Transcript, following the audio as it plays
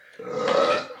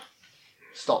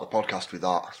Start the podcast with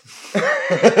that.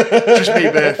 Just me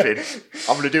burping.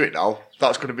 I'm going to do it now.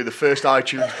 That's going to be the first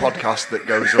iTunes podcast that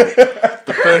goes up.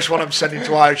 The first one I'm sending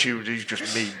to iTunes is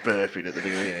just me burping at the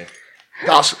beginning.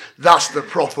 That's the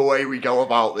proper way we go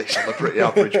about this on the Pretty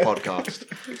Average podcast.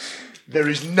 There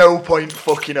is no point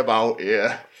fucking about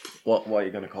here. What are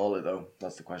you going to call it though?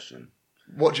 That's the question.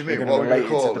 What do you mean? You're What are we going to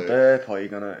call it? it? The burp, or are you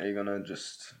gonna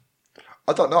just?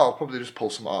 I don't know. I'll probably just pull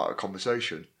some out of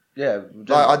conversation. Yeah,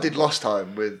 like I did last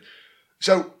time with.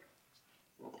 So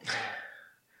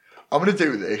I'm going to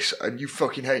do this, and you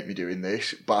fucking hate me doing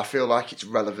this, but I feel like it's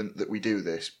relevant that we do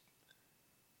this.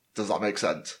 Does that make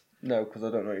sense? No, because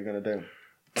I don't know what you're going to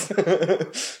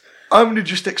do. I'm going to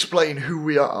just explain who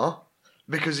we are,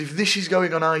 because if this is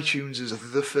going on iTunes as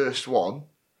the first one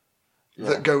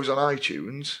that goes on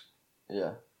iTunes,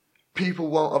 people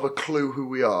won't have a clue who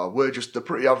we are. We're just the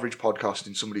Pretty Average podcast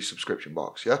in somebody's subscription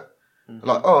box, yeah? Mm-hmm.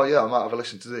 Like, oh yeah, I might have a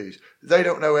listen to these. They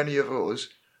don't know any of us.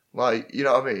 Like, you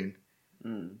know what I mean?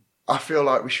 Mm. I feel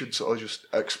like we should sort of just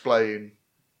explain.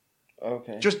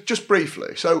 Okay. Just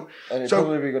briefly. So, and it'd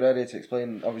probably be a good idea to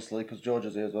explain, obviously, because George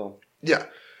is here as well. Yeah.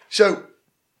 So,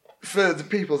 for the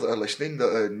people that are listening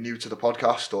that are new to the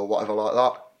podcast or whatever like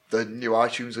that, the new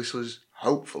iTunes listeners,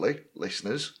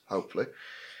 hopefully.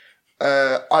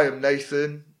 I am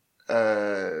Nathan,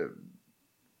 and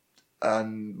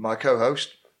my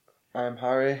co-host. I'm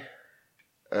Harry.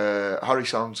 Harry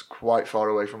sounds quite far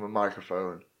away from a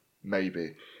microphone.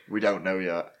 Maybe. We don't know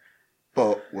yet.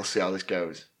 But we'll see how this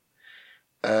goes.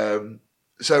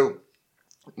 So,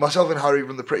 myself and Harry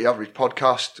run the Pretty Average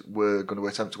podcast. We're going to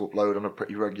attempt to upload on a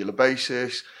pretty regular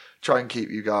basis. Try and keep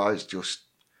you guys just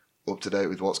up to date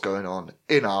with what's going on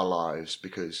in our lives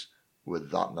because we're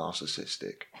that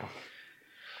narcissistic.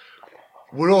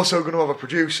 We're also going to have a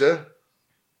producer.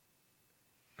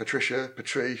 Patricia.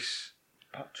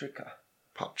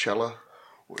 Patchella.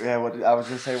 Yeah, I was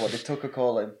going to say, what did Tucker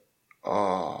call him?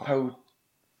 Oh.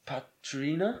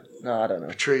 Patrina? No, I don't know.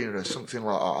 Patrina, something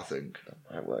like that, I think. That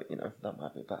might work, that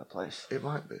might be a better place. It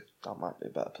might be. That might be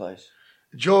a better place.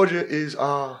 Georgia is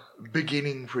our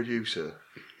beginning producer.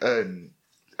 And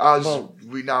as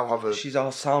we now have a... She's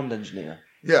our sound engineer.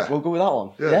 Yeah. We'll go with that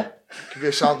one. Yeah? Can be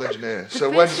a sound engineer. So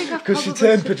when... Because she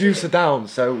turned producer down,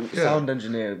 so sound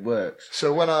engineer works.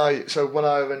 So when I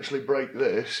eventually break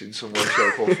this in some way,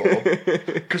 shape or form,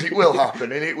 because it will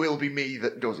happen, and it will be me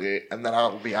that does it, and then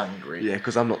I'll be angry. Yeah,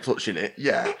 because I'm not touching it.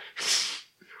 Yeah.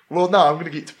 Well, no, I'm going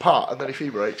to get to Pat, and then if he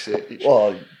breaks it... It's...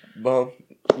 Well,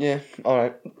 yeah,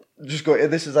 alright. Just go,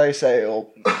 this is how you say it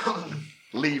all.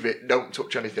 Leave it, don't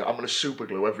touch anything. I'm going to super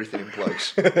glue everything in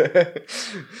place.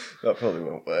 That probably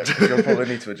won't work. You'll probably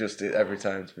need to adjust it every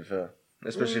time, to be fair.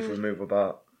 Especially if we move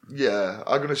about. Yeah,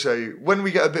 I'm going to say, when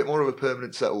we get a bit more of a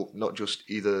permanent setup, not just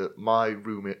either my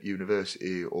room at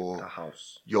university or a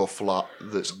house, your flat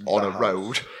that's on a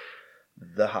road.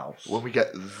 The house. When we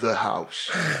get the house.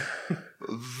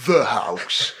 The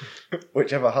house.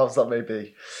 Whichever house that may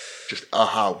be. Just a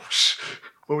house.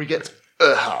 When we get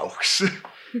a house.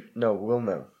 No, we'll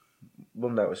know.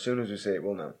 We'll know. As soon as we see it,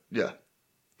 we'll know. Yeah,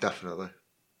 definitely.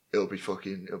 It'll be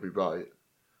right.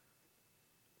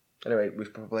 Anyway, we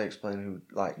should probably explain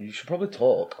who, you should probably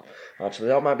talk. Actually,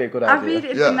 that might be a good idea. I mean,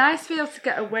 it'd be nice to be able to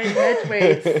get away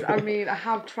midways. I mean, I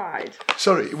have tried.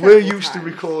 Sorry, we're used to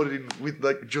recording with,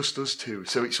 just us two,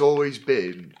 so it's always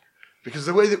been... Because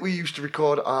the way that we used to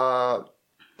record our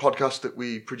podcast that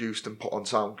we produced and put on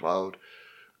Soundcloud,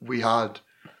 we had...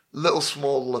 little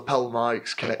small lapel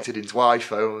mics connected into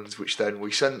iPhones, which then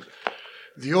we sent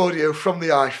the audio from the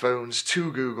iPhones to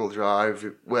Google Drive,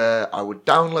 where I would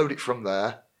download it from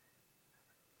there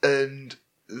and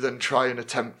then try and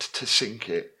attempt to sync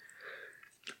it.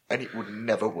 And it would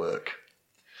never work.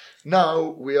 Now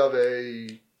we have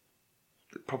a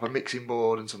proper mixing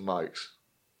board and some mics.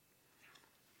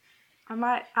 I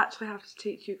might actually have to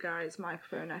teach you guys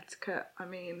microphone etiquette. I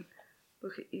mean,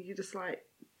 look at you just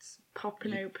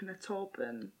popping open a tub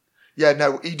and... Yeah,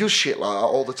 no, he does shit like that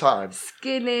all the time.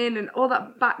 Skinning and all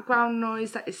that background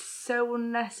noise that is so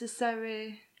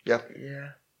unnecessary. Yeah. Yeah.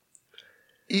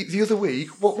 The other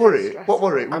week, what were it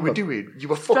we were doing? You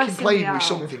were fucking playing with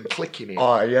something, clicking it.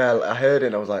 Oh, yeah, I heard it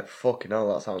and I was like, fucking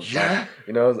hell, that sounds bad.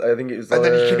 I think it was... And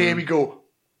then you can hear me go,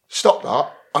 stop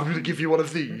that, I'm going to give you one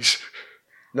of these.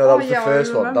 No, that was the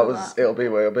first one. That was It'll Be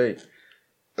Where It'll Be.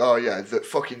 Oh, yeah, that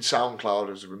fucking SoundCloud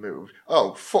was removed.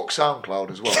 Oh, fuck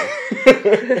SoundCloud as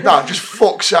well. Nah, just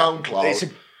fuck SoundCloud. It's a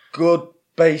good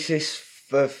basis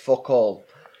for fuck all.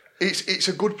 It's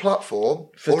a good platform.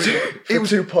 For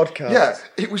two podcasts. Yeah,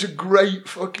 it was a great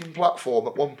fucking platform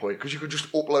at one point because you could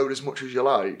just upload as much as you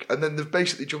like. And then they've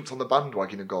basically jumped on the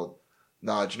bandwagon and gone,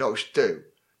 Nah, do you know what we should do?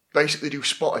 Basically do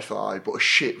Spotify, but a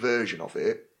shit version of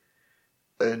it.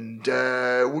 And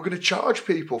we're going to charge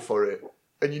people for it.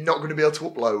 And you're not going to be able to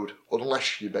upload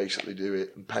unless you basically do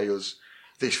it and pay us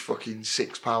this fucking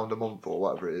 £6 a month or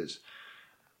whatever it is.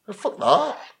 And fuck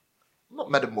that. I'm not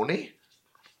made of money.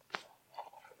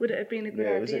 Would it have been a good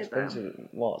Yeah, it was idea expensive. though?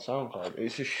 What, SoundCloud?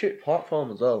 It's a shit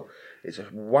platform as well. It's a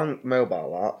wank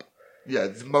mobile app. Yeah,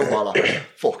 the mobile app is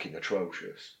fucking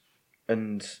atrocious.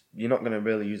 And you're not going to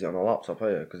really use it on a laptop,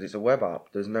 are you? Because it's a web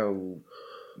app. There's no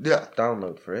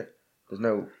download for it. There's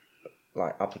no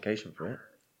like application for it.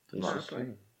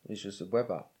 It's just a web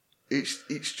app. It's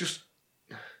just...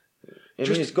 I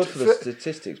mean, it's good for the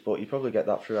statistics, but you probably get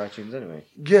that through iTunes anyway.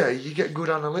 Yeah, you get good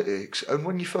analytics. And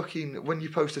when you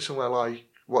post to somewhere like...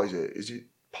 What is it? Is it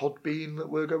Podbean that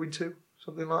we're going to?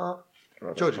 Something like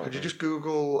that? George, could you just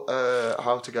Google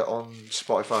how to get on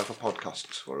Spotify for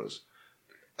podcasts for us?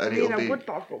 And I would,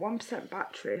 but I've got 1%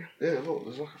 battery. Yeah, look,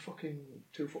 there's like a fucking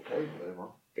 2-foot cable there,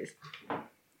 man.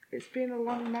 It's been a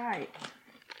long night.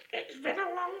 It's been a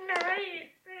long night.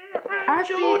 I've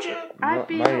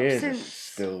been my up ears since... are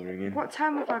still ringing. What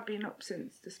time have I been up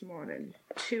since this morning?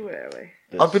 Too early.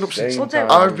 I've been up since...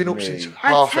 I've been up since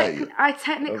half 8. I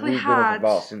technically We've been up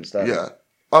about since then. Yeah.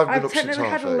 I've been I've up since technically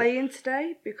half had a 8. lay-in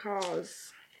today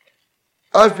because...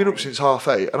 I've been up since half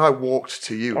 8 and I walked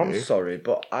to uni. I'm sorry,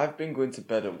 but I've been going to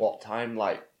bed at what time?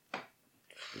 Like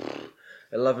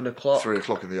 11 o'clock? 3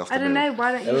 o'clock in the I afternoon. don't know,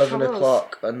 why don't you 11 tell us?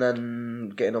 o'clock, and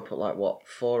then getting up at like what,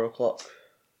 4 o'clock?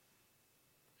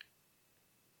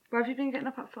 Why have you been getting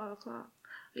up at 4 o'clock?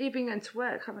 You've been going to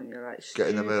work, haven't you? Like,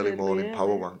 Getting them early stupidly morning early.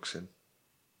 power wanks in.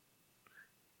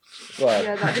 Well,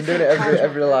 Yeah, I'm that's doing it every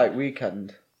casual. like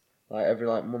weekend, like every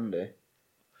like Monday.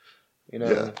 You know?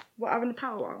 Yeah. What, having a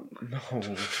power wank? No.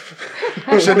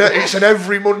 It's an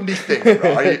every Monday thing,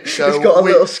 right? So It's got a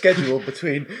little schedule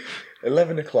between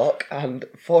 11 o'clock and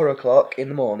 4 o'clock in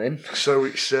the morning. So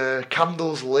it's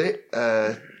candles lit,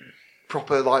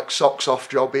 proper like socks off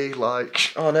jobby,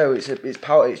 like... Oh no, it's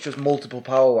power. It's just multiple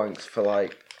power wanks for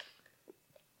like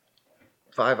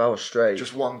 5 hours straight.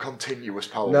 Just one continuous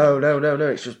power No. wank.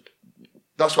 It's just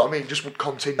That's what I mean, just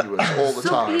continuous all the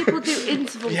Some time. people do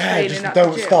interval yeah. training Just at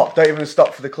don't the gym. stop. Don't even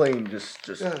stop for the clean. Just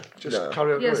no.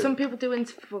 Carry on Yeah, going. some people do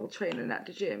interval training at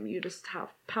the gym. You just have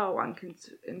power wank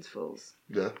intervals.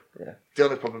 Yeah. Yeah. The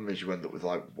only problem is you end up with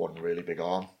like one really big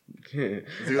arm. I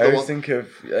other always one- think of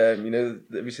have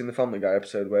you seen the Family Guy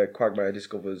episode where Quagmire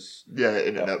discovers Yeah,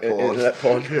 internet porn. internet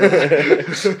porn?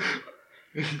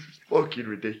 It's fucking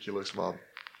ridiculous, man.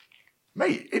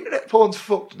 Mate, internet porn's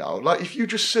fucked now. Like, if you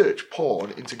just search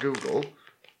porn into Google,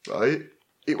 right,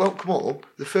 it won't come up.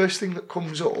 The first thing that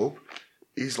comes up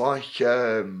is like, Is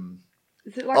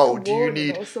it like oh, a do you warning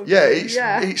need... or something? Yeah,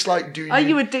 it's like, do you... Are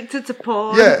you addicted to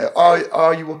porn? Yeah,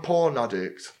 are you a porn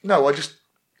addict? No,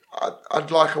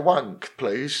 I'd like a wank,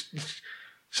 please.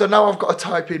 So now I've got to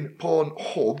type in porn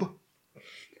hub.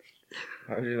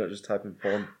 How do you not just type in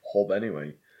porn hub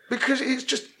anyway? Because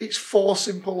it's 4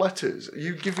 simple letters. Are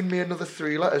you giving me another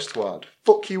 3 letters to add?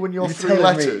 Fuck you and your 3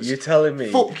 letters. You're telling me.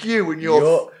 Fuck you and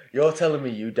your... You're telling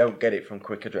me you don't get it from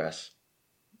quick address.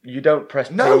 You don't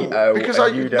press No, P-O because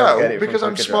and you don't get it from because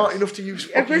I'm quick smart address. enough to use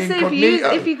If fucking we say incognito.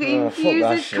 if you fuck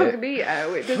that use shit.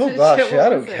 incognito, it doesn't Fuck that show shit, I up,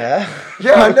 don't does it? care.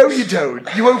 Yeah, I know you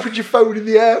don't. You opened your phone in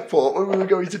the airport when we were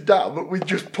going to Dam with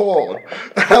just porn.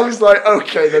 And I was like,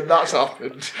 okay, then that's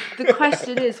happened. The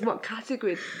question is, what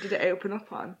category did it open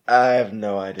up on? I have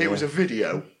no idea. It was a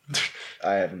video.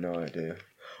 I have no idea.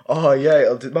 Oh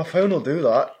yeah, my phone will do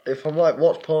that. If I'm like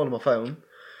watch porn on my phone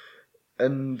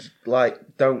and like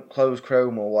don't close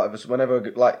Chrome or whatever, so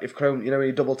whenever like if Chrome, you know, when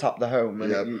you double tap the home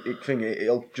and Yep.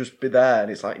 it'll just be there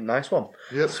and it's like nice one.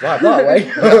 Yep. Swipe that way.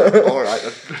 Yeah, all right.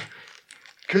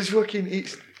 Because fucking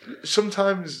it's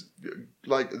sometimes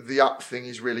like the app thing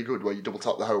is really good where you double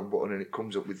tap the home button and it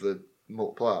comes up with the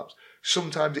multiple apps.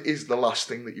 Sometimes it is the last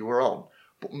thing that you were on,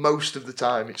 but most of the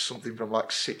time it's something from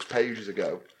like 6 pages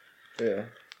ago. Yeah.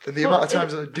 And the amount of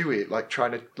times I do it, like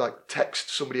trying to like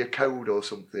text somebody a code or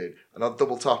something, and I'll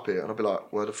double tap it and I'll be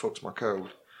like, "Where the fuck's my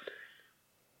code?"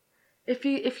 If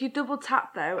you double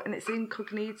tap though and it's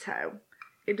incognito,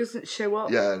 it doesn't show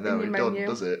up. Yeah, in no, your it menu. doesn't,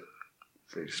 does it?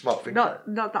 See, smart thing.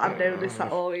 Not that I've noticed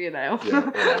at all, you know. Yeah,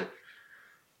 all right.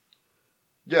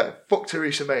 Yeah, fuck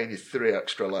Theresa May and your 3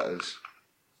 extra letters.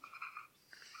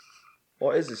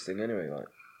 What is this thing anyway? Like,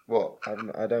 What?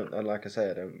 I don't. And like I say,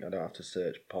 I don't have to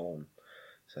search porn.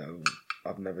 So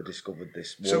I've never discovered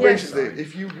this. So warning basically, sign.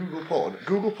 if you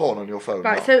Google porn on your phone,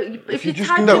 Right, now. so if you just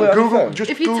type Google in, it on your Google, phone. just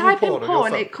if you Google type in porn on your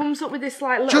porn, phone. it comes up with this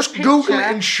like little Just picture, Google it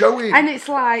and show it. and it's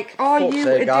like, are Fuck's you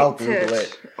sake, I'll addicted? Google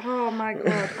it. Oh my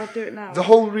god, I'll do it now. The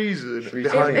whole reason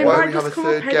behind It why might we have a just come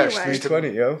third up guest anyway. is to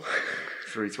 320, yo.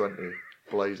 320.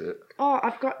 Blaze it. Oh,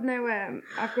 I've got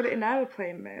it in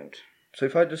airplane mode. So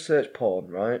if I just search porn,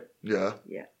 right? Yeah.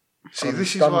 Yeah. See, on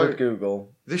this is standard why.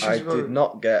 Google. This I is why- did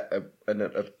not get a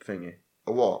thingy,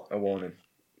 A what? a warning.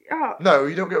 Oh, No,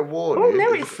 you don't get a warning. Oh, no,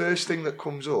 the it's- first thing that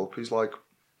comes up is like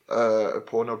a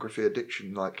pornography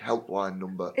addiction like helpline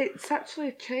number. it's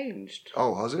actually changed.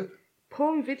 Oh, has it?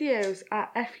 Porn videos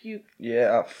at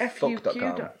Yeah, at fuq.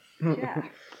 fuck.com. Yeah.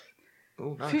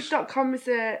 Oh, nice. Fuq.com is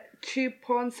a tube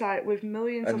porn site with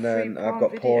millions of And free then porn I've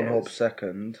got videos. Pornhub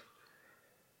second.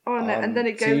 Oh no, and then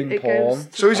it teen goes.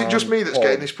 porn. So is it just me that's porn.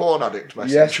 getting this porn addict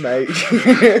message? Yes, mate.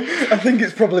 I think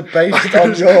it's probably based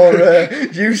on your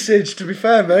usage, to be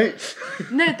fair, mate.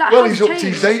 No, that Well, has he's up changed. to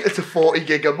his data to 40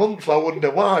 gig a month. I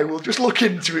wonder why. We'll just look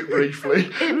into it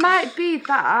briefly. It might be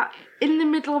that in the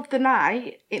middle of the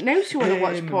night, it knows you want to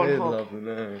watch In the middle Pornhub. of the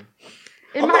night.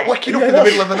 It I'm might. not waking up in the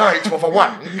middle of the night to have a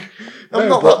wank. I'm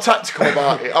not that tactical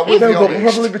about it. I will No, be but honest.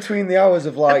 probably between the hours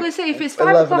of I'm like gonna say if it's 5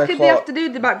 11 o'clock in the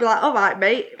afternoon, they might be like, "All right,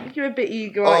 mate, you're a bit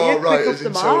eager, aren't you? Oh, right, Quick as off the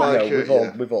in so, mark." like- No,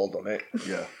 yeah. we've all done it.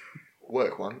 Yeah.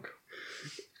 Work wank.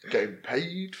 Getting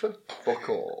paid for fuck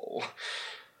all.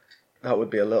 That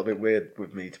would be a little bit weird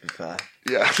with me, to be fair.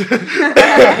 Yeah.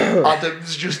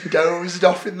 Adam's just dozed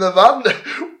off in the van.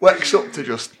 Wakes up to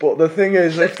just... But the thing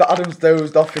is, if the Adam's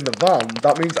dozed off in the van,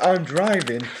 that means I'm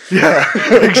driving. Yeah,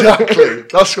 exactly.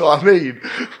 That's what I mean.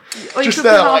 Or you Just could be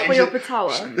there, like, halfway he's up a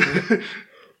tower.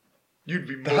 You'd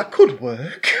be That could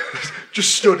work.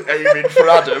 just stood aiming for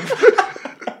Adam.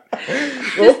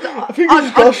 I think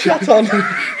he's got shot on.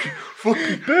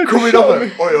 Fucking Bird coming shot on me.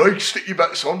 it. Oi, stick your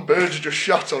bets on. Birds just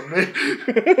shot on me.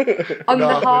 on No.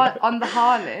 on the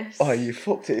harness. Oh, you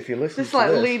fucked it if you listen Just to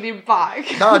like this. leaning back.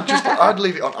 No, I'd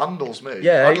leave it on handles, mate.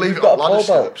 Yeah, I'd leave we've it got on a ladder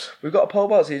pole belt. steps. We've got a pole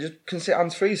belt, so you just can sit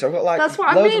hands free. So I've got like That's what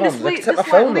I loads mean, of it's hands. I can like- take my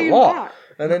just like phone a lean lot, back.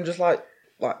 and then just like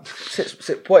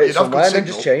sit, put it You'd have somewhere, good and then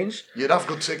just signal. change. You'd have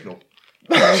good signal.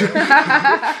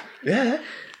 Yeah,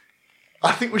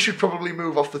 I think we should probably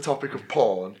move off the topic of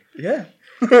porn. yeah.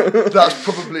 That's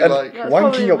probably And- like... That's Wanking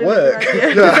probably at a really work.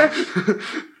 good idea.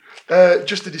 Yeah.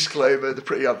 Just a disclaimer, the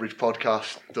Pretty Average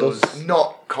podcast does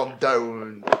not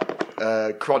condone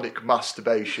chronic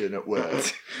masturbation at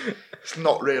work. It's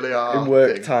not really our In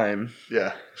work thing. time.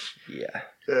 Yeah. Yeah.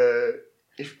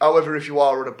 However, if you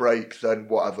are on a break, then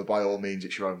whatever, by all means,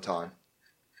 it's your own time.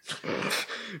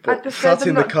 But prefer sat them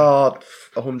in the not- car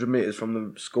 100 metres from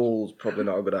the school's probably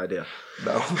not a good idea.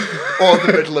 No. Or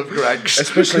the middle of Greg's.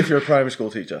 Especially if you're a primary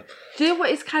school teacher. Do you know what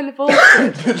is kind of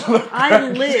awkward?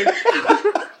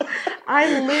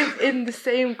 I live in the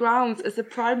same grounds as a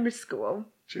primary school.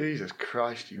 Jesus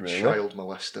Christ, you Really? child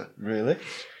molester. Really?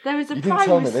 There is a You primary didn't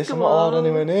tell me this, school. I'm not allowed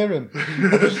anywhere near him.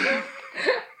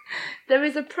 There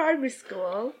is a primary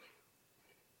school.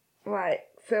 Right,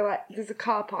 so like there's a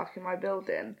car park in my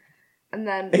building. And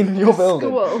then In your the building?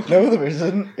 school. No, there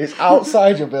isn't. It's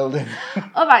outside your building.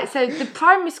 Alright, so the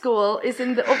primary school is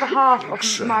in the other half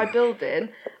of my building,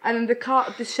 and then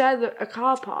they share a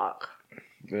car park.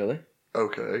 Really?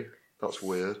 Okay, that's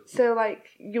weird. So like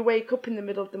you wake up in the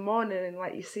middle of the morning and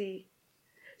like you see.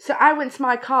 So I went to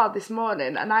my car this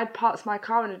morning and I parked my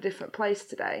car in a different place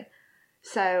today.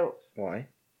 So Why?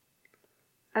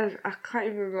 I can't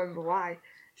even remember why.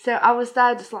 So I was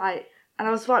there just like, and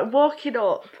I was like walking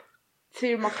up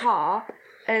to my car,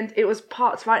 and it was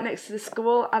parked right next to the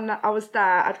school, and I was there.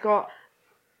 I'd got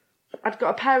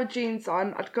a pair of jeans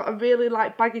on. I'd got a really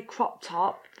like baggy crop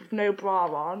top with no bra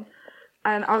on,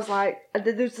 and I was like, and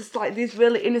then there was just like these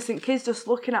really innocent kids just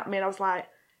looking at me, and I was like,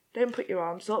 don't put your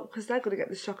arms up because they're gonna get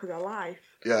the shock of their life.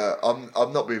 Yeah, I'm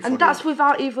not being funny. And that's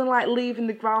without even like leaving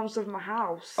the grounds of my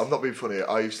house. I'm not being funny.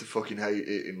 I used to fucking hate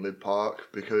it in Lib Park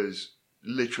because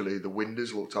literally the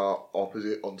windows looked out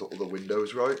opposite onto other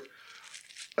windows, right?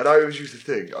 And I always used to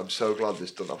think, I'm so glad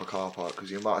this doesn't have a car park because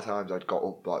the amount of times I'd got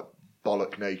up like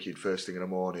bollock naked first thing in the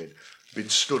morning, been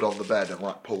stood on the bed and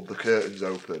like pulled the curtains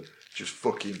open, just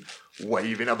fucking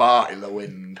waving about in the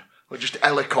wind, or just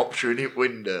helicoptering in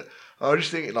window. I was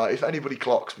just thinking, like, if anybody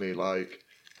clocks me, like,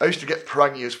 I used to get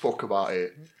prangy as fuck about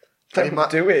it. Don't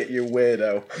do it, you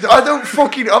weirdo.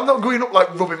 I'm not going up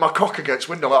like rubbing my cock against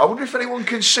window. Like, I wonder if anyone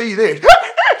can see this. Do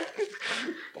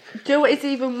you know what is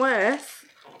even worse?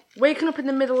 Waking up in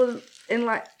the middle of, in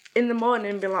the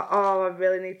morning and being like, oh, I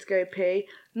really need to go pee.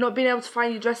 Not being able to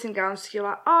find your dressing gown, so you're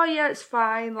like, oh yeah, it's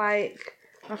fine, like,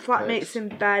 My flatmate's in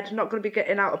bed, not going to be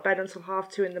getting out of bed until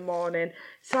 2:30 in the morning.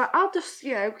 So I'll just,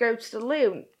 go to the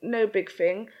loo, no big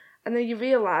thing. And then you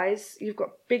realise you've got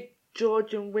big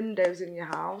Georgian windows in your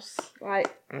house, like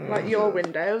your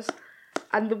windows.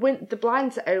 And the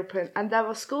blinds are open, and there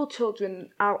are school children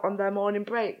out on their morning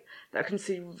break that can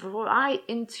see right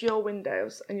into your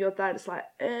windows, and you're there, it's like,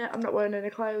 I'm not wearing any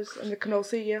clothes, and they can all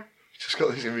see you. Just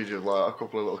got this image of like a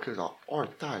couple of little kids like, oh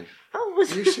Dave, Oh,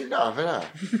 have you seen that over there?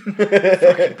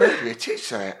 Fucking baby, it is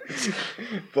there.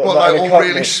 But Well, not like in a all Cockney.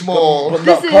 really small. But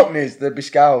not Cockneys, they'd be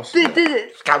Scouse. Hey,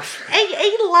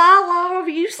 Lala, have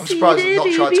you I'm seen surprised it? they've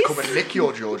not tried to come and nick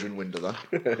your Georgian window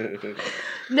then.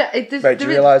 No, Mate, do you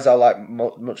realise how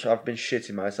much I've been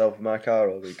shitting myself in my car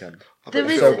all weekend? There I'm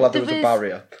is- so glad there was there a is-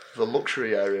 barrier. The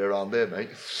luxury area around there, mate.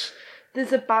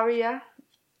 There's a barrier.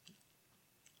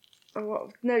 Oh,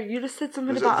 what? No, you just said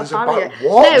something There's about a a barrier.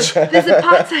 what? No, there's a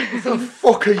What the pattern.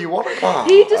 fuck are you on about?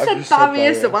 He just I've said just said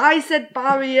barrier, barrier. so I said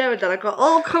barrier, and then I got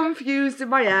all confused in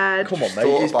my head. Come on, mate.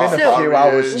 Thought It's been about a few barriers.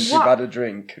 hours since you've What? had a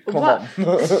drink. Come What?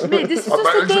 on. Mate, this is I just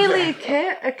bet a it's daily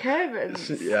okay. occurrence.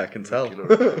 Yeah, I can tell.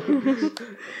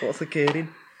 What's the kidding?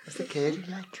 What's the kid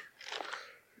like?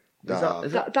 Is that,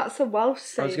 is it? That's a Welsh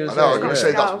saying. gonna I know, I was Yeah. going to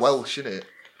say that's Scouse. Welsh, innit?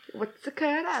 What's the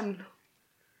curtain?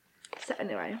 So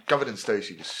anyway, Gavin and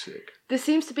Stacey just sick. there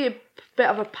seems to be a bit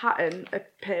of a pattern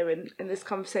appearing in this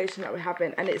conversation that we're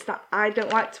having, and it's that I don't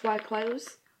like to wear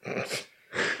clothes. Bit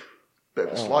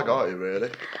of a slag, aren't you, really?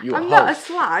 You I'm a not a host.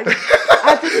 slag.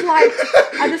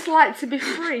 I just like to be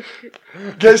free.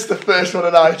 Guess the first one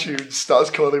on iTunes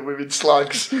starts calling women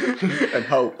slags. And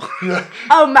hope.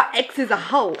 Oh, my ex is a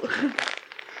hoe.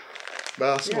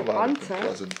 Nah, some of mine have been banter.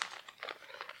 pleasant.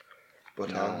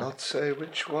 But I'll not say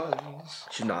which ones.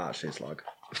 She's not actually a slag.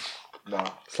 Nah.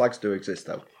 Slags do exist,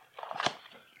 though.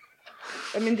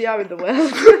 I mean, they are in the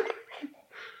world.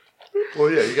 Well,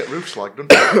 yeah, you get roof slag,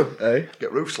 don't you? Eh?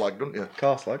 Get roof slag, don't you?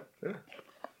 Car slag.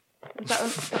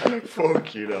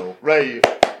 Fuck you know. Right.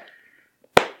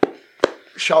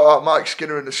 Shout out Mike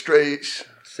Skinner in the streets.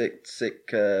 Sick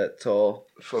tour.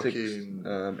 Fucking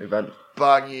Event.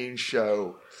 banging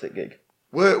show. Sick gig.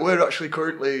 We're actually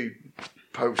currently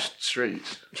post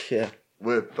streets. Yeah.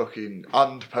 We're fucking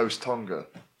and post Tonga.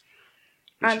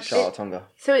 And Shout out Tonga.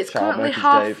 so it's Shout out currently Murphy's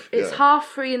half. Dave. It's Yeah.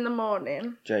 3:30 in the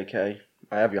morning. JK.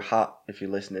 I have your hat if you're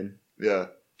listening. Yeah.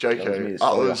 That was me JK, that at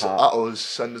stole your us, hat.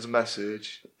 send us a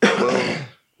message.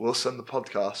 We'll send the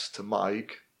podcast to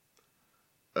Mike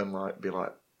and be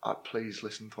like, please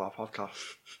listen to our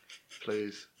podcast.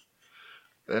 Please.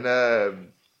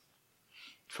 And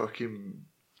fucking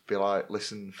be like,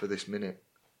 listen for this minute.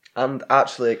 And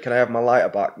actually, can I have my lighter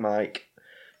back, Mike?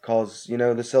 Because, you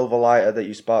know, the silver lighter that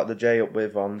you sparked the J up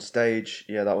with on stage,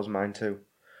 yeah, that was mine too.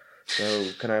 So,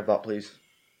 can I have that, please?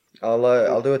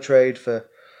 I'll do a trade for...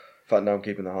 In fact, no, I'm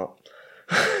keeping the hat.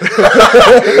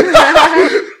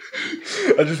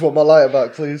 I just want my lighter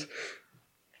back, please.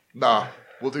 Nah,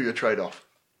 we'll do your trade off.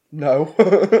 No.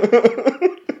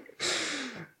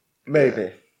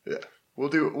 Maybe. Yeah. We'll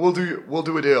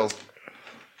do a deal.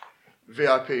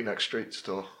 VIP next street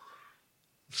store.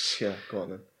 Yeah, go on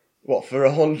then. What, for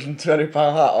 £120 hat?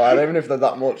 Oh, I don't even know if they're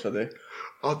that much, are they?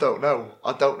 I don't know.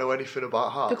 I don't know anything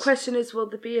about The hats. question is, will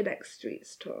there be a next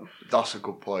streets tour? That's a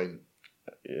good point.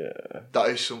 Yeah. That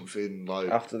is something like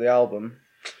After the album,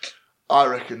 I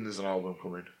reckon there's an album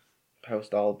coming.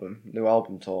 post-album, new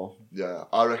album tour. Yeah,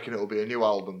 I reckon it'll be a new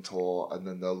album tour and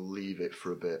then they'll leave it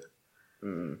for a bit.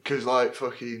 Mm. Because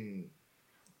fucking,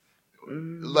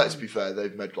 let's be fair,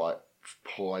 they've made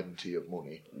plenty of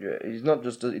money. Yeah, he's not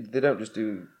just. They don't just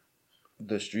do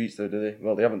the streets though, do they?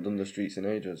 Well, they haven't done the streets in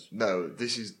ages. No,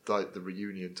 this is the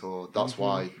reunion tour. That's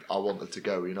why I wanted to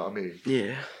go. You know what I mean?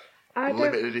 Yeah.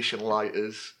 Limited edition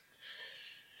lighters.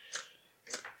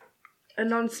 A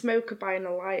non-smoker buying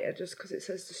a lighter just because it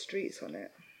says the streets on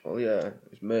it. Well, yeah,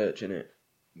 it's merch in it.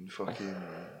 And fucking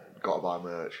gotta buy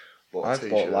merch. Bought a I've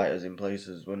t-shirt. bought lighters in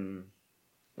places when,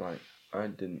 I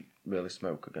didn't really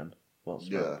smoke again. Well,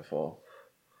 smoked before.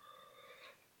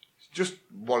 It's just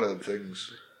one of them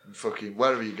things. Fucking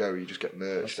wherever you go, you just get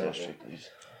merch. That's don't you? please.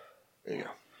 There you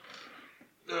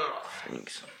go. Ugh.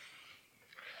 Thanks.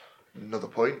 Another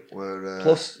point where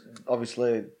Plus,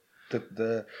 obviously,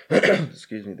 the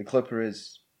excuse me, the Clipper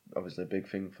is obviously a big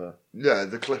thing for. yeah,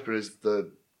 the Clipper is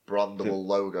the brandable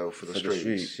logo for the for the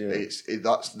streets. streets, yeah.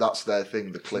 That's their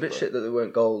thing. The It's a Clipper. bit shit that they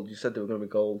weren't gold. You said they were going to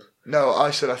be gold. No,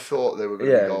 I said I thought they were going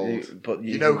to Yeah, be gold. but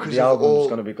you know, think 'cause the of album's all-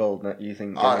 going to be gold. You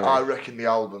think? I anyway? reckon the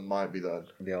album might be then.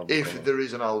 The album If cover. there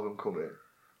is an album coming.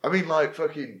 I mean,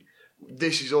 fucking,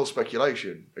 this is all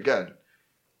speculation. Again,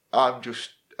 I'm just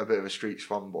a bit of a Streets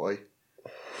fanboy,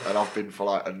 and I've been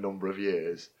for a number of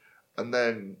years. And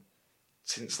then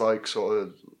since like sort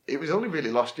of, it was only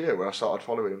really last year where I started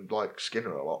following like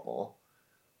Skinner a lot more.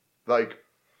 Like,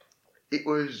 it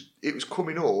was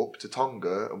coming up to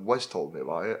Tonga, and Wes told me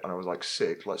about it, and I was like,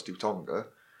 sick, let's do Tonga.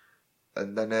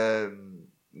 And then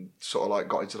sort of like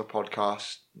got into the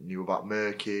podcast, knew about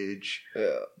Merkage,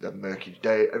 the Merkage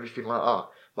Day, everything like that.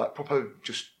 Like proper,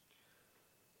 just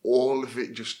all of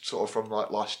it, just sort of from like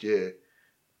last year.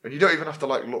 And you don't even have to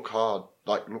like look hard,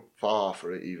 like look far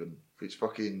for it even. It's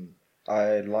fucking.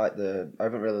 I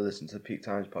haven't really listened to the Peak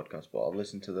Times podcast, but I've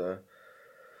listened to the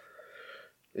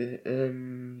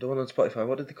one on Spotify.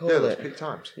 What did they call it? Yeah, that's Peak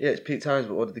Times. Yeah, it's Peak Times,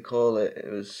 but what did they call it?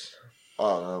 It was. I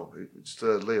don't know. It's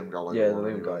the Liam Gallagher. Yeah, the one,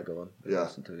 Liam anyway. Gallagher one. Yeah.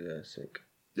 Listen to it, yeah, sick.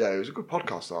 Yeah, it was a good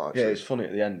podcast, that, actually. Yeah, it was funny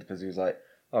at the end because he was like,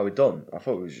 "Oh, we're done." I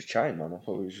thought we was just chatting, man. I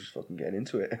thought we was just fucking getting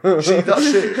into it. See,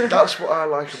 that's it. That's what I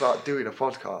like about doing a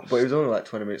podcast. But it was only like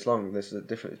 20 minutes long. This is a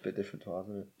bit different to ours,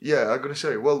 isn't it? Yeah, I'm going to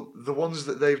say, well, the ones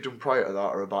that they've done prior to that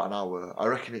are about an hour. I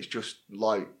reckon it's just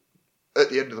like, at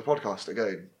the end of the podcast,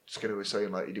 again, Skinner was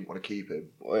saying like he didn't want to keep him.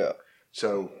 Oh, yeah.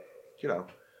 So, you know,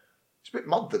 it's a bit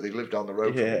mad that they live down the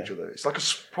road from each other. It's like a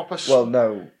proper... Well,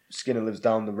 no, Skinner lives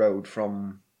down the road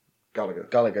from... Gallagher,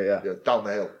 yeah. Yeah, down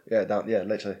the hill. Yeah,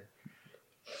 literally.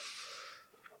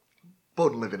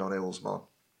 Bun living on hills, man.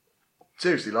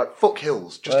 Seriously, like, fuck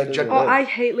hills. Just Where in do general. Oh, I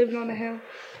hate living on a hill.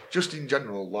 Just in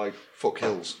general, like, fuck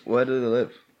hills. Where do they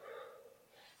live?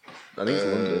 I think it's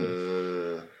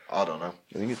London. I don't know.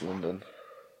 I think it's London.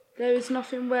 There is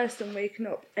nothing worse than waking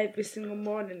up every single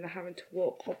morning and having to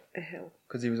walk up a hill.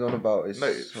 Because he was on about his...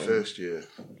 Mate, first year,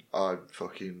 I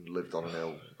fucking lived on an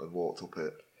hill and walked up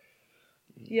it.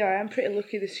 Yeah, I'm pretty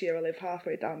lucky this year I live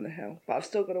halfway down the hill, but I've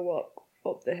still got to walk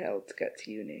up the hill to get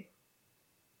to uni.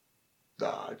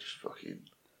 Nah, just fucking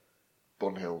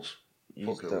Bun Hills. You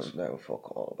Fuck just hills. don't know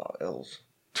fuck all about hills.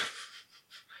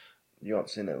 You haven't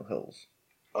seen no hills.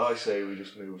 I say we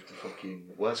just move to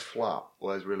fucking... Where's flat?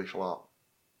 Where's really flat?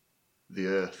 The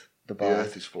Earth. The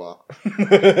Earth is flat.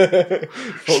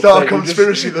 Start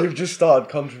conspiracy then. You've just started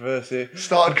controversy.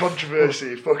 Started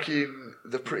controversy. Fucking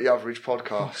the Pretty Average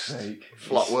podcast.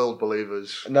 Flat world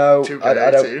believers. No,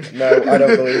 2K18. I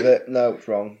don't believe it. No, it's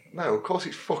wrong. No, of course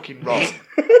it's fucking wrong.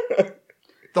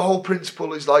 The whole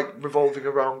principle is like revolving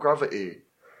around gravity.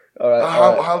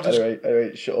 Alright, How does...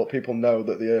 Anyway, shut up. People know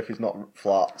that the Earth is not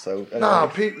flat, so... Anyway. Nah,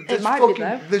 might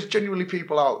be, there's genuinely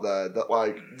people out there that,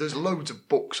 like, there's loads of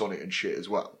books on it and shit as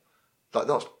well. Like,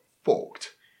 that's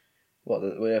fucked. What,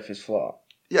 the Earth is flat?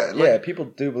 Yeah, Yeah, people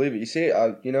do believe it. You see,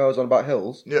 I was on about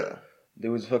hills. Yeah.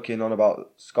 There was fucking on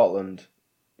about Scotland.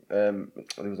 There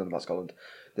was on about Scotland.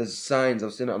 There's signs,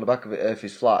 I've seen it on the back of it, Earth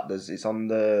is flat. It's on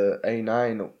the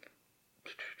A9 up...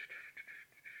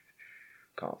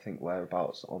 Can't think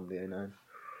whereabouts on the A9.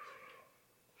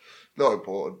 Not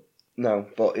important. No,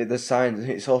 but there's signs.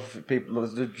 It's all for people.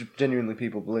 Genuinely,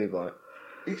 people believe like.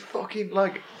 It's fucking,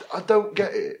 like, I don't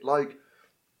get it. Like,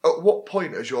 at what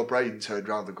point has your brain turned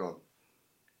round and gone,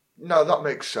 no, that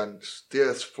makes sense. The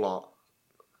Earth's flat.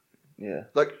 Yeah.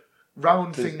 Like,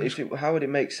 round things... How would it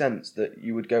make sense that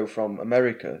you would go from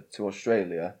America to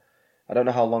Australia? I don't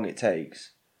know how long it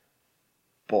takes,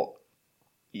 but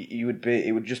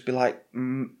it would just be like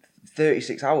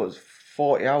 36 hours,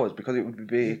 40 hours, because it would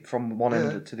be from one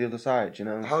end to the other side, you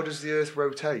know? How does the Earth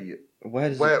rotate? Where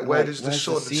does the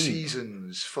sun and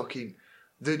seasons fucking...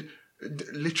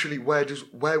 Literally,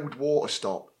 where would water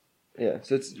stop? Yeah,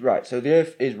 so it's right. So the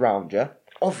Earth is round, yeah.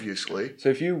 Obviously. So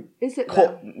if you is it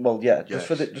cut, though? well, yeah, yes.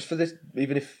 just for this,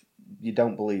 even if you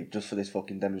don't believe, just for this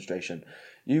fucking demonstration,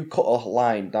 you cut a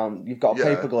line down. You've got a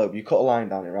paper globe. You cut a line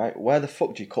down it, right? Where the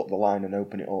fuck do you cut the line and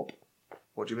open it up?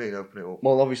 What do you mean, open it up?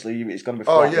 Well, obviously it's gonna be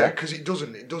flat. Oh yeah, because it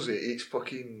doesn't. It does it. It's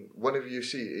fucking. Whenever you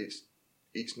see it,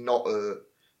 it's not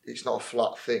a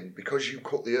flat thing because you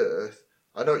cut the Earth.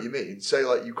 I know what you mean. Say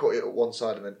like you cut it at one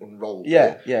side and then unroll.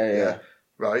 Yeah.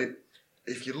 Right.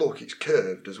 If you look, it's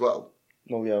curved as well.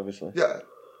 Well, yeah, obviously. Yeah.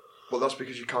 But that's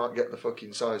because you can't get the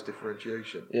fucking size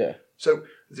differentiation. Yeah. So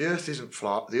the Earth isn't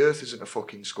flat. The Earth isn't a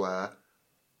fucking square.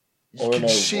 You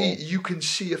can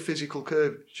see a physical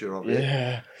curvature of it.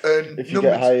 Yeah. And if you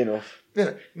get high enough.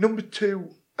 Yeah. Number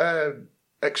 2,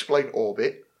 explain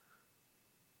orbit.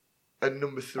 And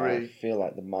number 3, I feel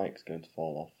like the mic's going to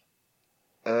fall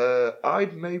off.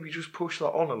 I'd maybe just push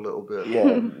that on a little bit.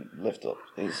 Yeah, lift up.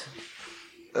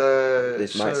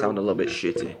 This might sound a little bit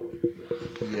shitty.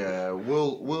 Yeah,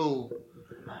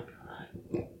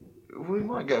 we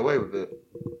might get away with it,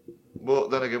 but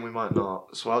then again we might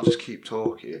not. So I'll just keep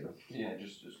talking. Yeah,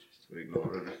 just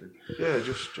ignore everything. Yeah,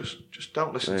 just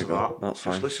don't listen to that. That's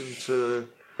fine. Just listen to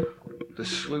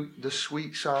the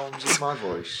sweet sounds of my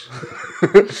voice,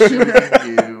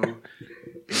 soothing you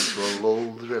into a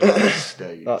lulled, relaxed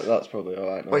state. That's probably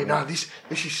alright. Wait, no, this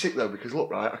is sick though, because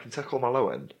look, right, I can take all my low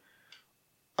end,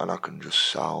 and I can just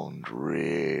sound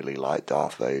really like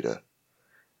Darth Vader.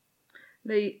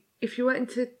 No, if you wanted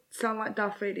to sound like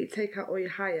Darth Vader, you take out all your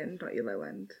high end, not your low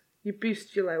end. You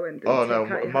boost your low end. Oh take no,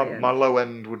 out your high end. my low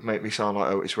end would make me sound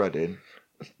like Otis Redding.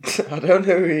 I don't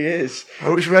know who he is.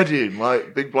 Otis Redding,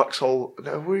 like big black soul.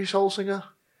 No, were he soul singer?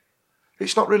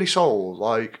 It's not really soul.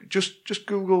 Like just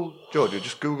Google, Georgia.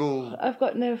 Just Google. I've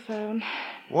got no phone.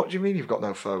 What do you mean you've got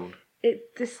no phone?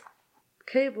 This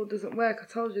cable doesn't work.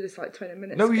 I told you this like 20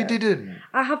 minutes No, ago. you didn't.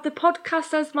 I have the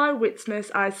podcast as my witness.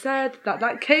 I said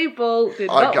that cable did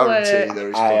I not guarantee work. there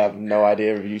is. I have no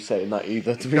idea of you saying that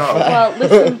either, to be No. fair. Well,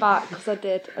 listen back, because I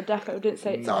did. I definitely didn't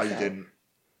say it to No, you myself. didn't.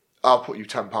 I'll put you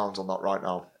 £10 on that right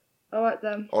now. Alright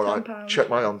then, All right, £10. check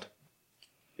my hand.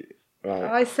 Right.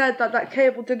 I said that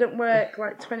cable didn't work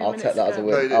like 20 I'll minutes take that ago. as a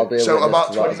win. I'll be a So witness about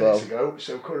to that 20 as well. minutes ago.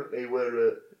 So currently we're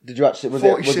at Did you actually? Was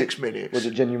 46 it, minutes. Was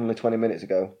it genuinely 20 minutes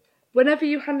ago? Whenever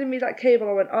you handed me that cable,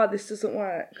 I went, oh, this doesn't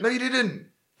work. No, you didn't.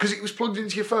 Because it was plugged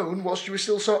into your phone whilst you were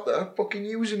still sat there fucking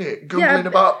using it, googling Yeah,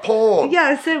 about porn.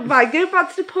 Yeah, so right, go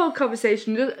back to the porn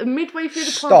conversation. Just midway through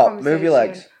the porn Stop. conversation. Move your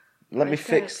legs. Let me Okay.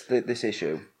 fix this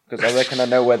issue because I reckon I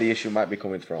know where the issue might be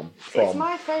coming from. It's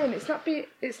my phone. It's not being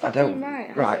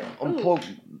mine. Right. Ooh.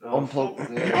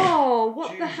 Unplug. Oh, what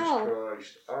the Jesus hell?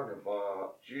 Christ,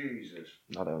 Annabelle, Jesus.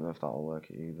 I don't know if that'll work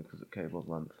either because of cable's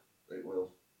length. It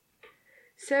will.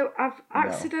 So I've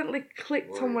accidentally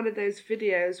clicked on one of those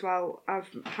videos while I've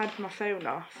had my phone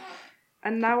off,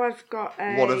 and now I've got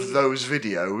a One of those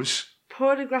videos.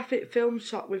 pornographic film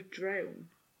shot with drone.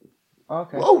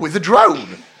 Okay. Oh, with a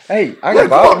drone. Hey, hang Yeah,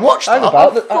 about. go on, watch hang that.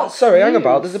 about. Oh, fuck sorry, hang you.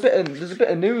 about. There's a bit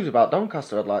of news about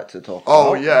Doncaster I'd like to talk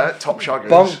Oh about. yeah, top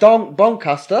shaggers.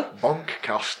 Doncaster.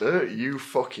 Bonkcaster, you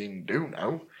fucking do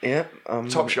now. Yeah.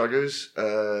 Top shaggers.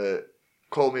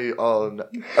 Call me on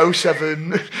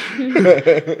 07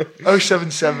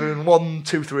 077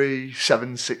 123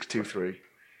 7623.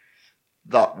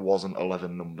 That wasn't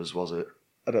 11 numbers, was it?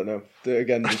 I don't know. Do it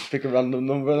again. Just pick a random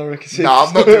number and I reckon. No,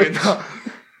 I'm not doing that.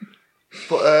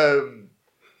 But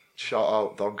shout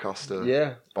out Doncaster.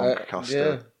 Yeah. Bonkcaster.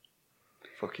 Yeah.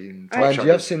 Fucking. Mind top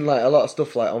you, I've shaggers. seen like a lot of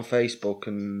stuff like on Facebook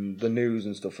and the news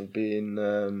and stuff of being.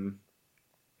 I'm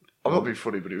not being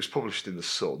funny, but it was published in the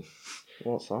Sun,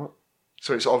 What's that?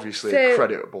 so it's obviously So, a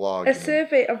creditable A argument.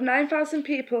 survey of 9,000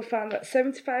 people found that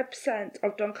 75%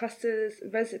 of Doncaster's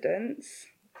residents,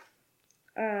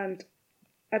 and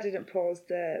I didn't pause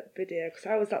the video because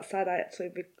I was outside. I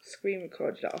actually screen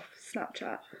recorded it off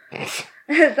Snapchat.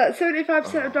 That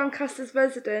 75% of Doncaster's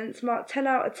residents marked 10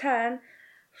 out of 10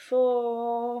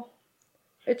 for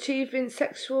achieving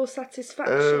sexual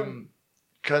satisfaction.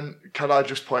 Can I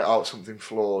just point out something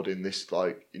flawed in this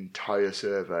like entire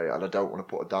survey? And I don't want to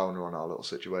put a downer on our little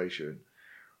situation,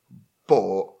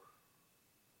 but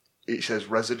it says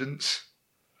residents,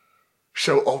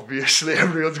 so obviously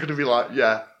everyone's going to be like,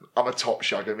 "Yeah, I'm a top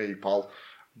shagger, me pal."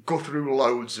 Go through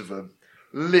loads of them,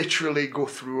 literally go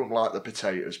through them like the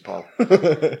potatoes, pal. You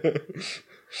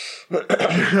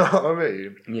know what I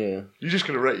mean? Yeah. You're just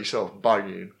going to rate yourself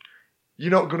banging.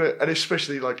 You're not going to, and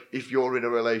especially like if you're in a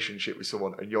relationship with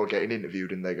someone and you're getting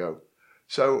interviewed and they go,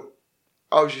 "So,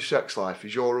 how's your sex life?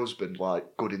 Is your husband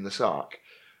like good in the sack?"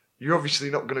 You're obviously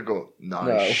not going to go, "Nice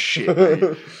No. shit,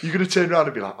 mate." You're going to turn around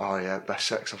and be like, "Oh yeah, best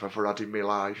sex I've ever had in my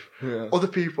life." Yeah. Other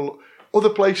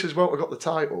places won't have got the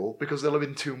title because they'll have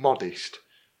been too modest.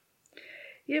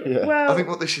 Yeah. Well, I think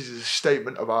what this is a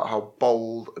statement about how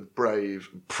bold and brave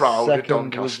and proud Second was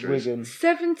Doncaster is. Wigan.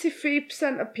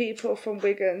 73% of people from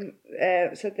Wigan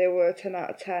said they were 10 out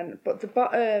of 10, but the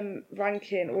bottom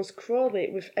ranking was Crawley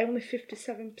with only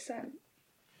 57%.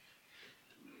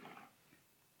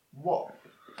 What?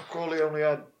 Crawley only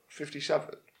had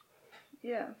 57.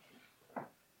 Yeah.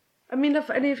 I mean, have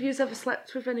any of you ever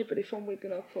slept with anybody from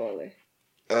Wigan or Crawley?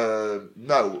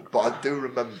 No, but I do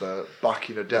remember back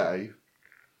in a day,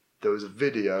 there was a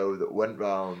video that went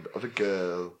round of a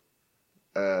girl.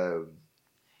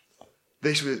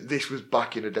 This was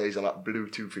back in the days of like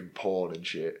Bluetoothing porn and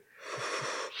shit.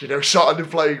 You know, sat on the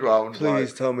playground. Please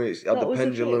like, tell me it's at What the was the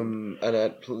pendulum,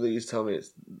 and please tell me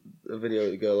it's a video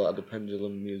of the girl at the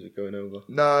pendulum music going over.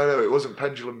 no, it wasn't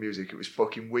pendulum music. It was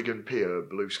fucking Wigan Pier,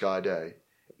 Blue Sky Day.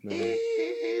 No.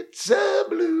 It's a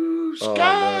blue Oh,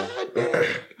 sky no. day.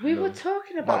 We were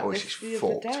talking My about voice this is the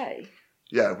other fucked. day.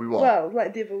 Yeah, we were. Well,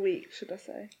 like the other week, should I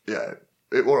say. Yeah,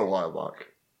 it were a while back.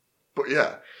 But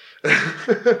yeah,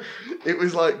 it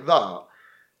was like that.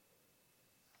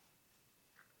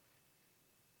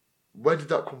 Where did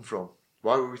that come from?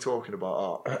 Why were we talking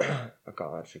about art? I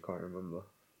can't remember.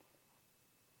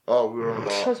 Oh, we were on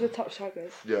about... Because we're top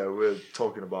shaggers. Yeah, we're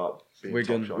talking about being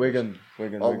Wigan, top Wigan.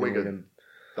 Oh, Wigan.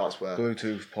 That's where.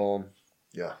 Bluetooth porn.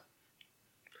 Yeah.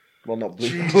 Well, not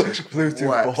Jesus Bluetooth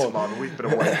wept, porn. man. We've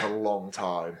been awake a long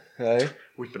time. Hey?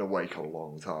 We've been awake a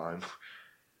long time.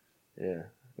 Yeah.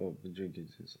 Well, I've been drinking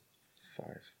since 5.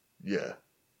 Yeah.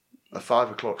 A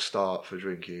 5 o'clock start for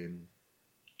drinking,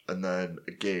 and then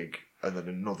a gig, and then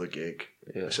another gig,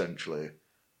 essentially.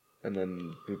 And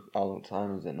then, how long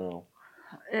time is it now?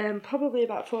 Probably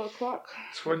about 4 o'clock.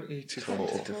 20 to 4.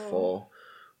 20 to 4.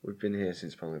 We've been here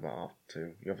since probably about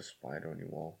 2. You have a spider on your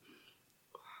wall.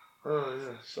 Oh,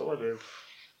 yeah, so I do.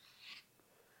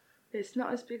 It's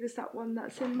not as big as that one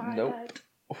that's in my Nope. bed.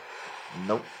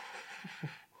 Nope.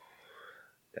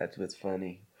 That's what's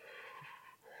funny.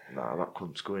 Nah, that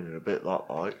cunt's going in a bit, that,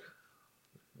 like.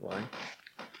 Why?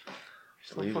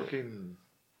 Just leave fucking...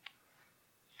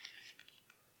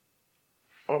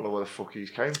 I don't know where the fuck he's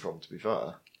came from, to be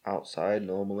fair. Outside,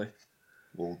 normally.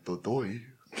 Well, the doy.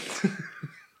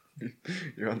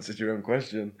 You answered your own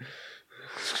question.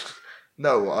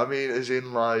 No, I mean, as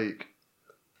in, like,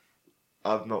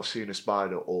 I've not seen a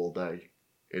spider all day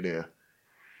in here.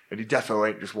 And he defo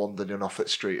ain't just wandering off at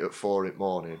street at 4 in the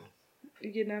morning.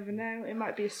 You never know. It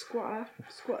might be a squatter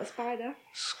spider.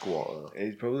 Squatter.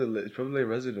 He's probably a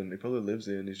resident. He probably lives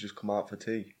here and he's just come out for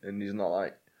tea. And he's not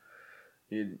like...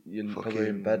 You're probably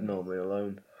in bed normally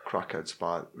alone. Crackhead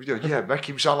spider. Yeah, make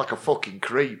him sound like a fucking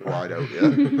creep, why don't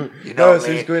you? No,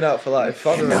 so he's going out for like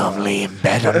fun. Lovely in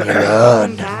bed on your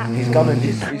own. He's gone and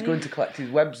he's going to collect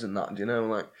his webs and that, do you know?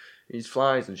 Like, his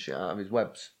flies and shit out of his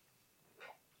webs.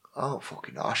 I don't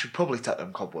fucking know. I should probably take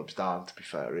them cobwebs down, to be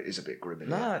fair. It is a bit grim in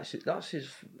Nah, that's his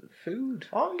food.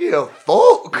 I don't give a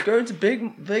fuck. He's going to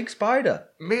big spider.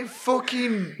 Me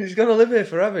fucking... He's going to live here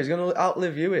forever. He's going to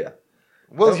outlive you here.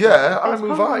 Well, yeah, I That's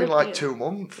move out in probably like it. 2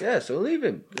 months. Yeah, so leave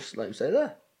him. Just let him stay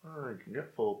there. I can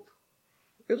get fucked.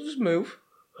 He'll just move.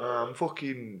 I am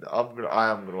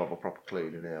gonna have a proper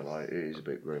clean in here. Like, it is a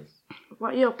bit grim.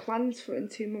 What are your plans for in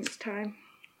 2 months' time?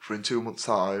 For in 2 months'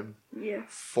 time, Yeah.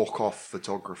 fuck off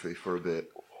photography for a bit.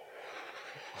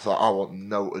 So I want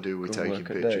no to do with Come taking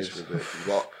work at pictures Dave's. for a bit.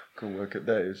 What? Come work at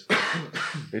Dave's.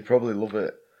 He'd probably love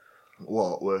it.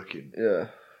 What? Working? Yeah.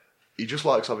 He just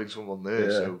likes having someone there,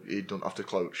 Yeah. so he don't have to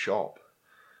close shop.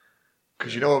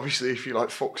 Because, you know, obviously, if he, like,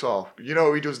 fucks off, you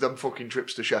know, he does them fucking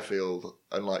trips to Sheffield,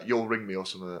 and, like, you'll ring me or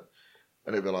something,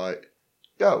 and he'll be like,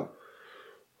 yo,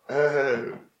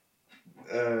 well,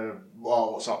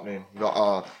 what's happening?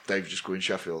 Dave's just going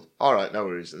Sheffield. All right, no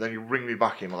worries. And then you ring me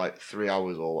back in, like, 3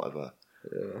 hours or whatever.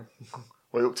 Yeah.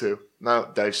 What are you up to? No,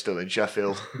 Dave's still in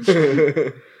Sheffield.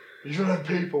 He's one of them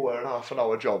people where an half an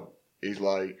hour job, he's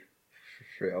like...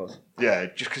 3 hours. Yeah,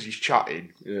 just because he's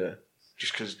chatting. Yeah.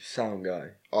 Just because... Sound guy.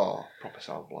 Oh, proper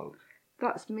sound bloke.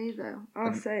 That's me though.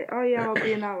 I'll say, oh yeah, I'll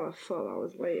be an hour, 4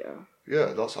 hours later.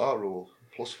 Yeah, that's our rule.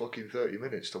 Plus fucking 30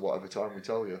 minutes to whatever time we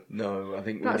tell you. No, I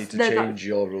think we That's- need to no, change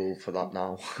your rule for that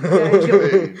now.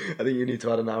 Yeah, I think you need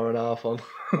to add an hour and a half on.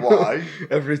 Why?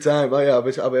 Every time. Oh yeah,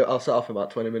 I'll set off in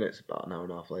about 20 minutes. About an hour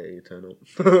and a half later, you turn up.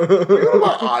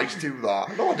 My eyes do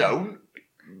that. No, I don't.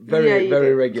 Very, Yeah, you very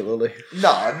do. regularly.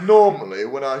 Nah, normally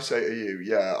when I say to you,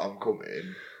 yeah, I'm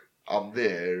coming, I'm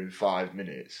there in 5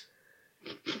 minutes.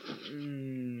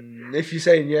 If you're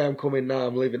saying, yeah, I'm coming now,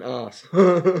 I'm leaving arse. Yeah.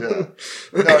 No,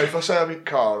 if I say I'm in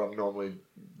car, I'm normally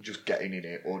just getting in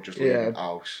it or just leaving the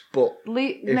house. But No,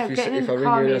 if getting in I the ring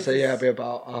car you and I means say, yeah, I'll it's- be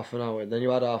about half an hour, then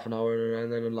you add half an hour and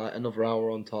then like another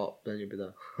hour on top, then you'll be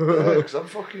there. Yeah, because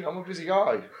I'm a busy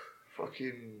guy.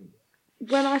 Fucking...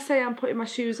 When I say I'm putting my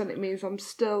shoes on, it means I'm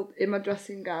still in my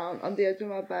dressing gown on the edge of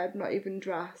my bed, not even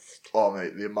dressed. Oh,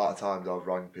 mate, the amount of times I've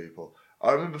rang people.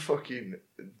 I remember fucking...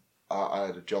 I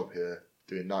had a job here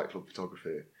doing nightclub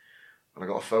photography, and I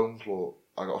got a phone call.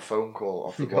 Off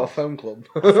the You got a boss. phone club.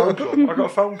 I got a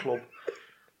phone club.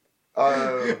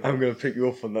 I'm going to pick you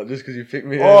up on that just because you picked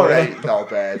me All up. right, no,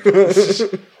 babe.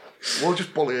 We'll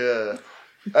just bully her.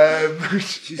 I'm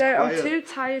too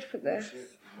tired for this.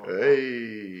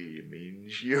 Hey,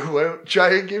 means you won't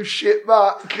try and give shit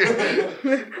back.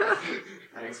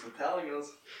 Thanks for telling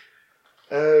us.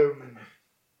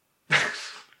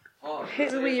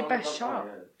 Hit me with your best shot.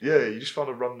 Yeah, you just found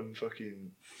a random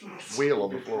fucking wheel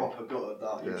on the floor. Proper good at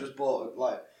that. Yeah. You just bought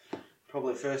like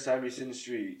probably first time you've seen the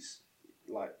streets,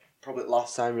 like probably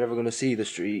last time you're ever gonna see the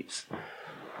streets,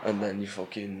 and then you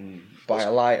fucking buy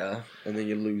a lighter and then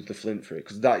you lose the flint for it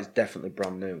because that is definitely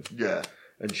brand new Yeah.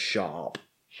 and sharp.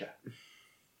 Yeah.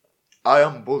 I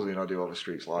am buzzing. I do have a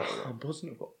streets lighter. I'm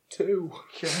buzzing. I've got 2.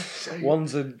 Yeah, same.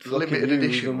 One's a Limited limited edition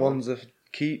edition and one. one's a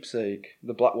keepsake.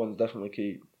 The black one's definitely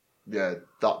keep. Yeah,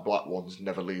 that black one's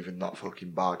never leaving that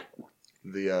fucking bag.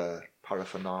 The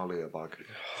paraphernalia bag.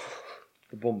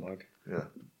 The bum bag. Yeah.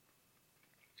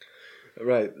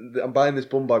 Right, I'm buying this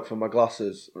bum bag for my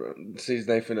glasses. Sees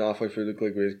Nathan halfway through the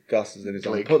gig with his glasses in his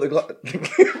hand. Glig. Put the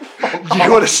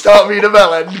You want to start me in a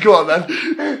melon? Go on then.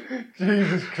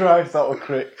 Jesus Christ, that was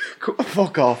quick.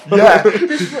 Fuck off. Yeah.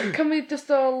 Can we just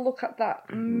all look at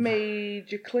that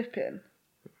major clipping?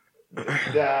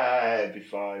 Yeah, it'd be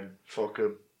fine. Fuck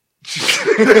 'em.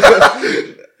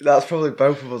 That's probably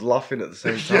both of us laughing at the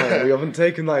same time. Yeah. We haven't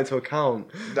taken that into account.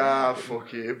 Nah,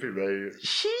 fuck it. It'd be right.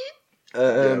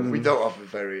 Yeah, We don't have a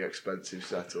very expensive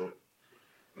setup.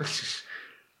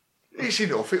 It's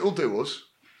enough. It'll do us.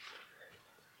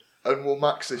 And we'll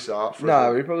max this out. For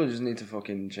Nah, we probably just need to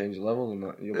fucking change the levels and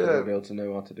that. You'll probably be able to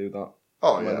know how to do that.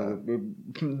 Oh, yeah.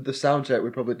 The sound check, we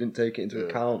probably didn't take it into Yeah.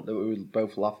 account that we would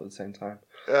both laugh at the same time.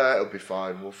 Yeah, it'll be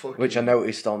fine. We'll fucking... Which I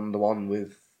noticed on the one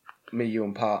with me, you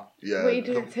and Pat. Yeah. What you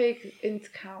didn't take into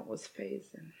account was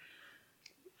phasing.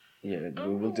 Yeah,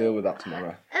 we'll deal with that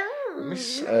tomorrow. I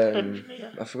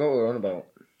forgot what we were on about.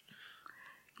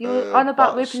 You were on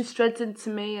about that's- ripping shreds into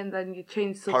me and then you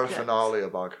changed subjects. Paraphernalia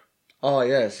bag. Oh,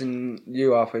 yeah, seeing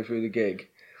you halfway through the gig.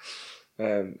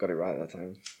 Got it right that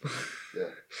time. Yeah.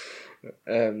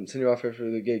 Seeing you halfway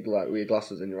through the gig, like, with your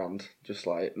glasses in your hand. Just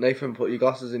like, Nathan, put your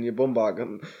glasses in your bum bag.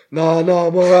 And, no, I'm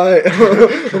alright.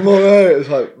 I'm alright. It's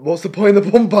like, what's the point of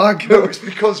the bum bag? No, it's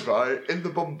because, right, in the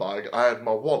bum bag, I had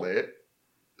my wallet.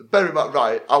 Bear in mind,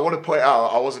 right, I want to point out,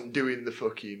 I wasn't doing the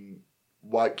fucking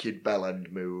white kid bell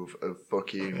end move of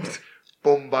fucking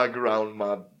bum bag around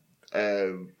my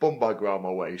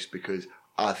waist because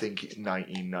I think it's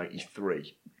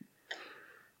 1993.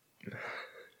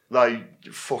 Like,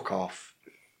 fuck off.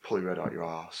 Pull your head out your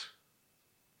arse.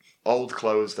 Old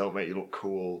clothes don't make you look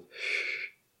cool.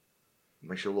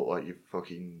 Makes you look like you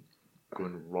fucking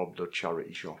going and robbed a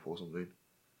charity shop or something.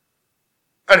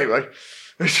 Anyway.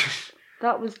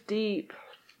 That was deep.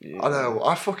 Yeah. I know,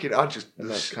 I just... And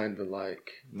that's kind of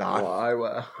like Nah. what I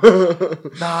wear.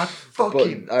 Nah,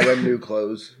 fucking... But I wear new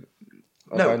clothes.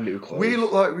 I No, wear new clothes. we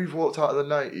look like we've walked out of the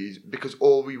 90s because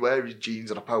all we wear is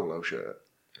jeans and a polo shirt.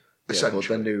 Yeah, Essentially. but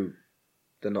they're new.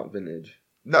 They're not vintage.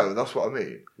 No, that's what I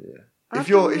mean. Yeah. I've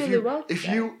done really well if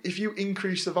you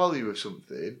increase the value of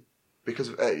something because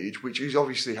of age, which is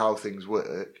obviously how things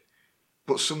work,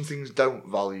 but some things don't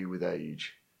value with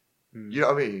age. You know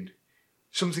what I mean?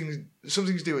 Some things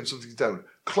do and some things don't.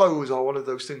 Clothes are one of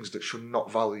those things that should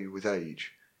not value with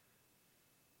age.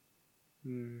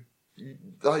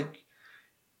 Like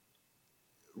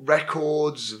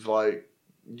records of like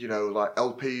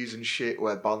LPs and shit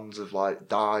where bands have like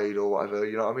died or whatever,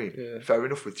 you know what I mean? Yeah. Fair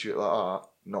enough with shit like that,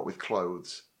 not with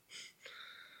clothes.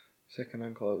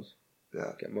 Second-hand clothes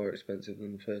Yeah. get more expensive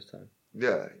than the first time.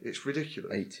 Yeah, it's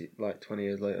ridiculous. 20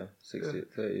 years later, 60,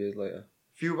 30 years later.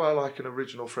 If you buy like an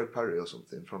original Fred Perry or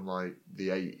something from like the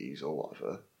 80s or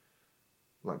whatever,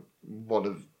 like one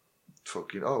of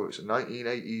fucking, it's a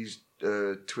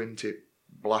 1980s twin tip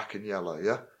black and yellow,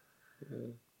 yeah?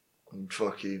 And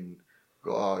fucking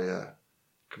go,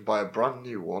 can buy a brand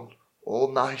new one,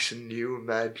 all nice and new and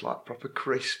made, like proper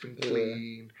crisp and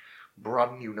clean,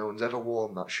 brand new, no one's ever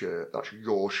worn that shirt, that's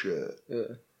your shirt.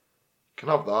 Yeah. Can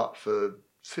have that for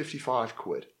 55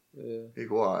 quid. Yeah. You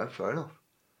go, alright, fair enough.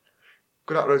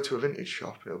 Go down the road to a vintage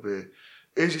shop, it'll be,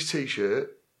 here's his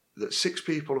t-shirt that 6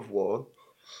 people have worn,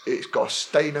 it's got a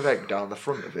stain of egg down the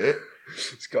front of it.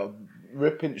 It's got a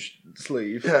rip-in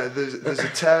sleeve. Yeah, there's a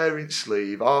tear in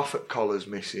sleeve, half at collar's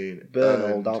missing. Burn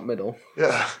hole down middle.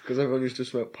 Yeah. Because everyone used to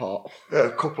smoke pot. Yeah,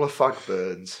 a couple of fag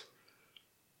burns.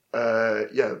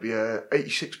 It'd be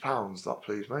 £86 that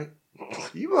please, mate.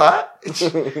 You what?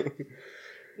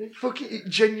 It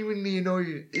genuinely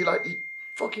annoys it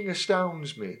fucking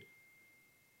astounds me.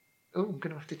 Oh, I'm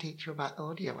gonna have to teach you about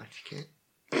audio etiquette.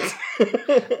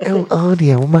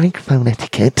 Audio microphone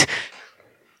etiquette.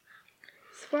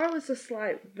 So I was just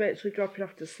like virtually dropping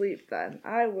off to sleep then.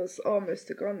 I was almost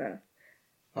a goner.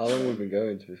 How long have we been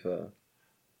going, to be fair?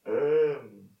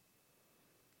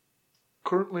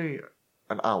 Currently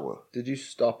an hour. Did you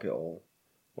stop it all?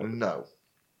 No.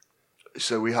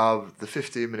 So we have the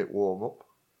 15-minute warm-up.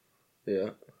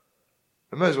 Yeah.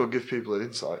 I may as well give people an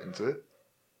insight into it.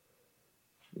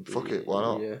 Fuck it, why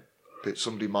not? Yeah. But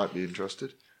somebody might be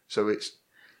interested. So it's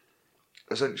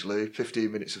essentially 15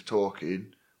 minutes of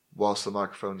talking whilst the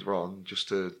microphones are on, just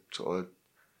to sort of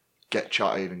get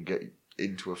chatting and get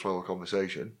into a flow of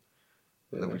conversation.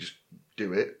 And then we just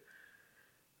do it.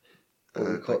 But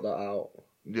we cut that out.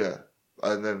 Yeah.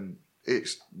 And then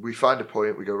we find a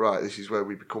point, we go, right, this is where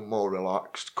we become more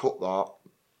relaxed, cut that,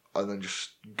 and then just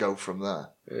go from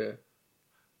there. Yeah.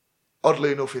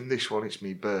 Oddly enough, in this one, it's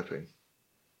me burping.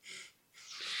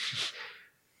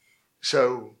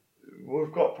 So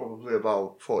we've got probably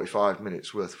about 45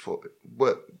 minutes worth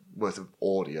of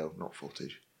audio, not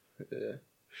footage. Yeah.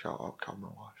 Shout out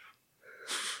camera wife.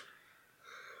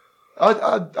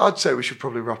 I'd say we should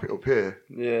probably wrap it up here.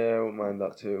 Yeah, I won't mind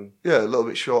that too. Yeah, a little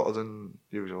bit shorter than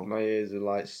usual. My ears are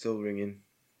like still ringing.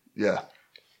 Yeah.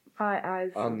 My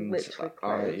eyes are And literally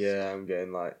closed. I'm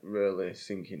getting like really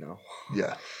sinky now.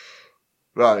 Yeah.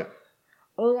 Right.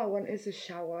 All I want is a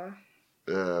shower.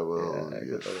 Well, Yeah, you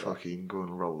good luck. fucking go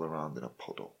and roll around in a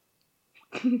puddle.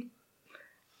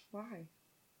 Why?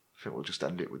 I think we'll just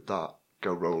end it with that.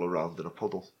 Go roll around in a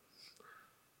puddle.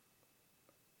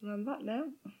 And on that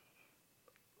note.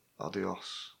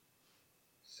 Adios.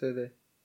 So